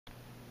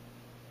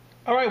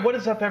Alright, what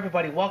is up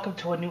everybody? Welcome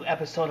to a new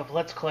episode of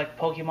Let's Collect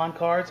Pokemon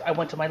Cards. I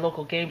went to my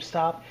local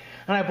GameStop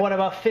and I bought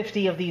about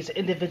 50 of these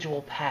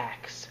individual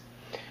packs.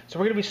 So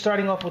we're going to be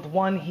starting off with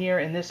one here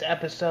in this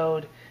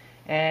episode,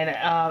 and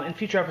in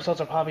future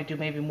episodes I'll probably do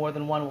maybe more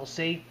than one, we'll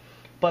see.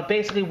 But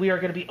basically we are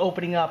going to be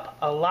opening up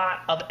a lot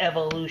of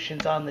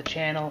evolutions on the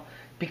channel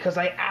because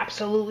I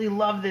absolutely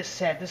love this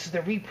set. This is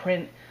the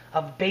reprint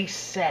of base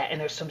set and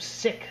there's some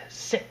sick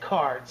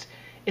cards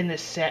in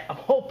this set. I'm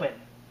hoping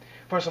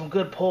for some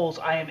good pulls.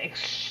 I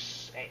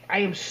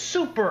am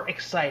super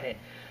excited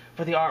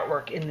for the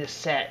artwork in this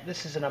set.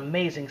 This is an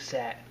amazing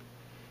set.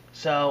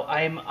 So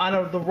I am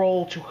on the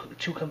roll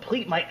to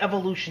complete my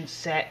evolution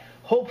set,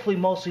 hopefully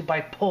mostly by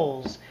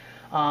pulls,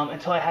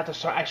 until I have to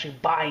start actually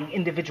buying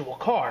individual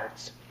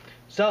cards.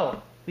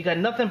 So we got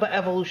nothing but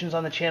evolutions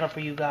on the channel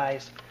for you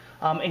guys,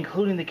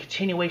 including the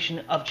continuation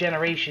of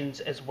generations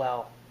as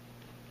well.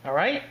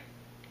 Alright?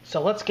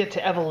 So let's get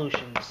to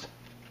evolutions.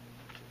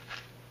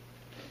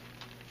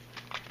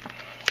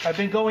 I've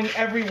been going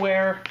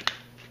everywhere.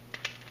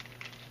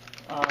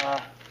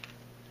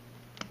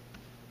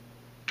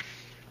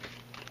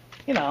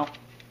 You know,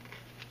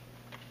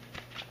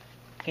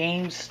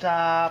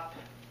 GameStop,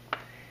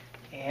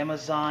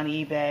 Amazon,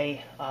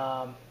 eBay,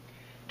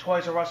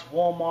 Toys R Us,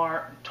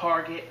 Walmart,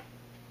 Target.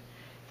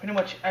 Pretty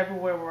much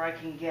everywhere where I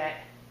can get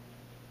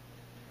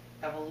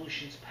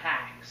Evolutions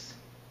packs.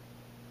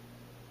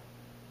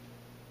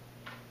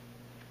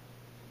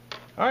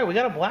 Alright, we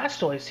got a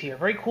Blastoise here.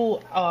 Very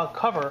cool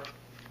cover.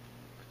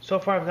 So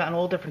far I've gotten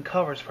all different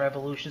covers for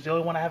Evolutions. The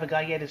only one I haven't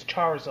got yet is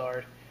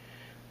Charizard.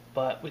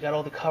 But we got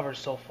all the covers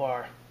so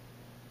far.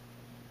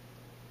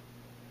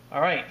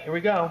 Alright, here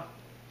we go.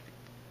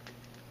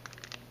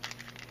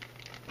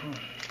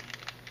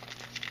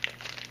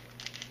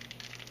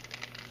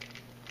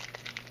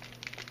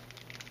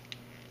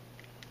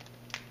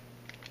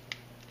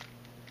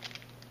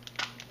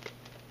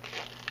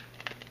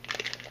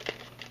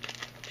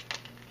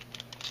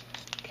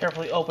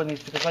 Carefully open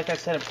these because, like I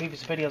said in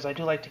previous videos, I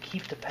do like to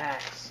keep the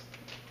packs.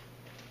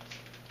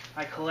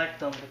 I collect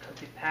them because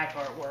the pack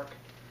artwork.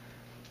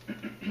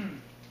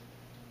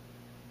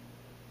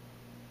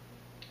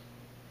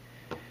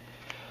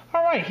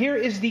 Alright, here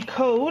is the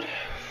code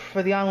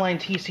for the online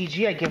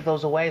TCG. I give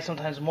those away,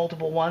 sometimes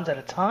multiple ones at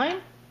a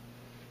time.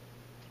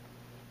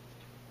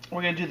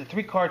 We're going to do the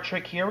 3-card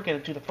trick here. We're going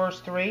to do the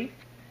first 3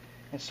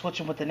 and switch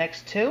them with the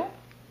next 2.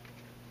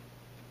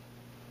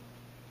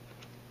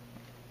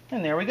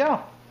 And there we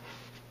go.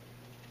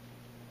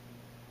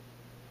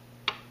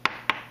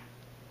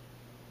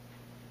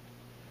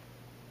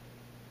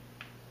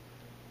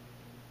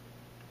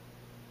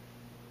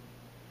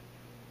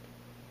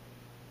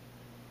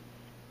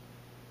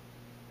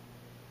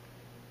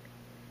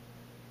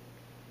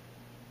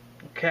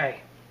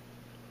 Okay,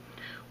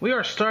 we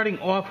are starting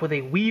off with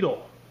a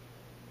Weedle,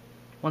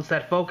 once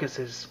that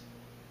focuses.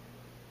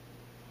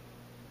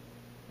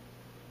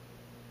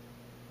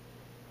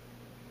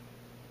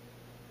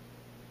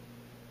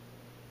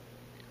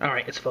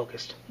 Alright, it's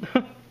focused.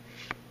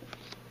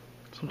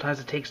 Sometimes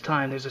it takes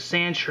time. There's a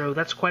Sandshrew.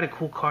 That's quite a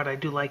cool card. I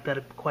do like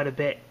that quite a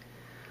bit.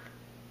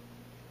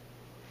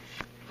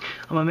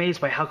 I'm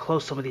amazed by how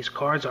close some of these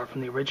cards are from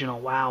the original.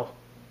 Wow.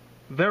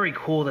 Very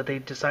cool that they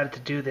decided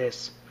to do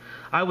this.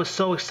 I was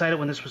so excited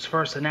when this was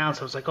first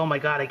announced. I was like, oh my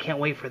god, I can't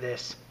wait for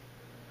this.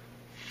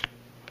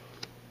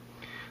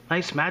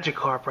 Nice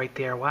Magikarp right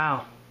there,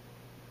 wow.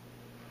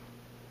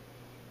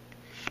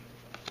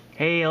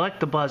 Hey,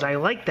 Electabuzz, I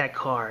like that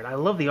card. I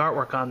love the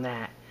artwork on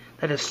that.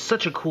 That is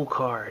such a cool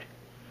card.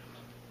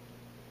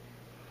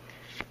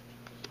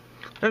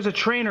 There's a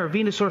trainer,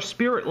 Venusaur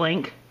Spirit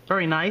Link.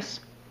 Very nice.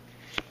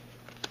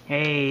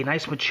 Hey,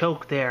 nice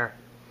Machoke there.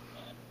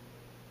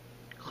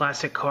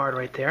 Classic card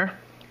right there.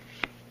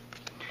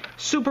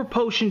 Super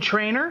Potion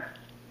Trainer.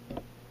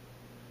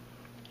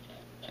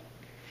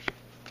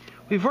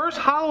 Reverse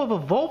Hollow of a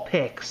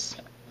Vulpix.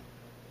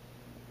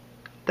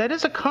 That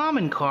is a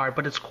common card,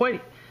 but it's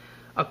quite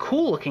a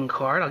cool looking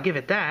card. I'll give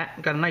it that.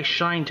 Got a nice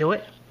shine to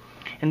it.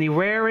 And the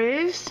rare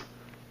is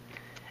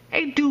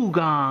a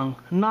Dugong,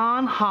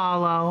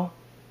 non-hollow.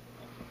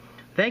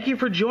 Thank you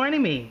for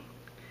joining me.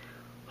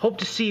 Hope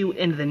to see you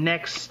in the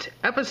next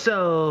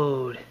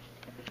episode.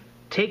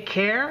 Take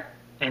care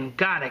and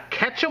gotta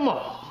catch 'em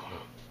all.